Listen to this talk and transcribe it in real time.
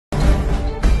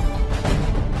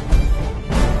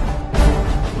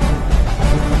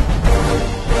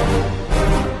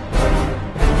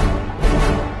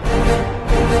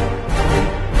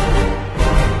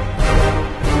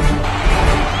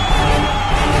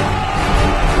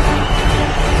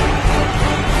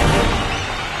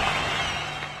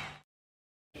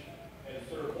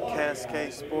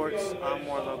Sports. I'm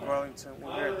Martez Garlington.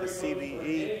 We're here at the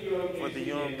CBE for the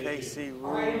UMKC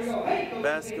Rules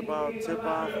basketball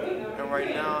tip-off, and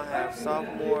right now I have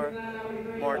sophomore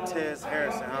Martez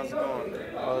Harrison. How's it going?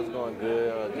 Oh, it's going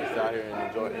good. Just out here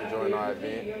and enjoying our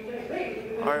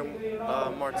event. All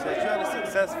right, Martez, you had a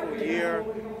successful year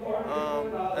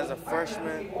as a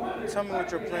freshman. Tell me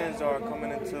what your plans are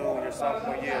coming into your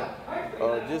sophomore year.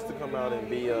 Just to come out and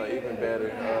be even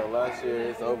better. Last year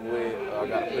it's over with. I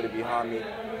got to put it behind me.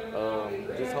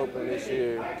 Just hoping this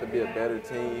year to be a better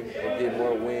team and get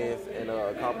more wins and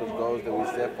accomplish goals that we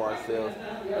set for ourselves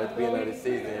at the beginning of the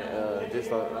season. Just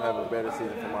to have a better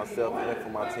season for myself and for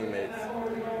my teammates.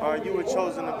 You were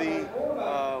chosen to be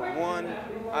one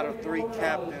out of 3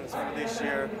 captains for this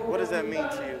year. What does that mean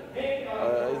to you?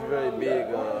 It's very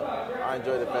big. I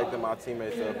enjoy the fact that my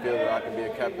teammates feel that I can be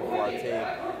a captain for our team.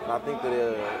 And I think that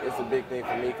it's a big thing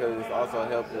for me because it's also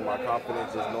helped with my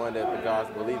confidence, just knowing that the guys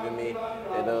believe in me.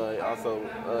 And it also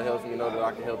helps me know that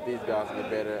I can help these guys get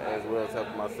better as well as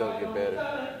helping myself get better.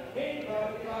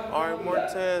 All right,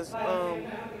 Martez,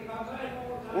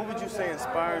 what would you say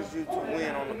inspires you to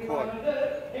win on the court?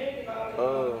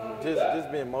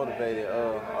 Just being motivated.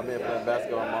 I've been playing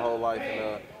basketball my whole life,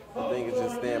 and the thing is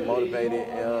just staying motivated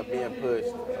and being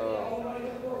pushed.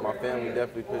 My family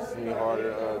definitely pushes me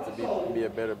harder to be a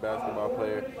better basketball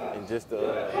player and just to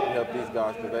help these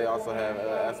guys because they also have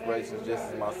aspirations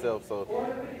just as myself. So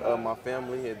my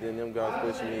family and then them guys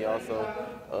pushing me also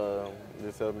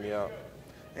just helping me out.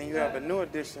 And you have a new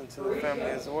addition to the family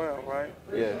as well, right?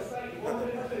 Yes.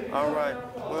 All right.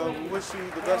 Well, we wish you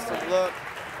the best of luck,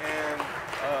 and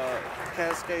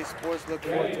Cascade Sports look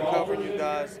forward to covering you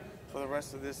guys for the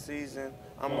rest of this season.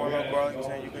 I'm Martez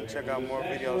Garlington. You can check out more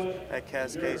videos at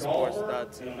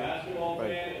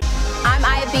cascadesports.tv. I'm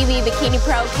IFBB Bikini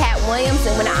Pro Cat Williams,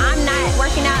 and when I'm not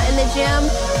working out in the gym,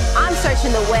 I'm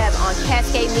searching the web on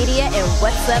Cascade Media and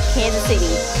What's Up Kansas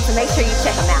City. So make sure you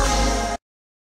check them out.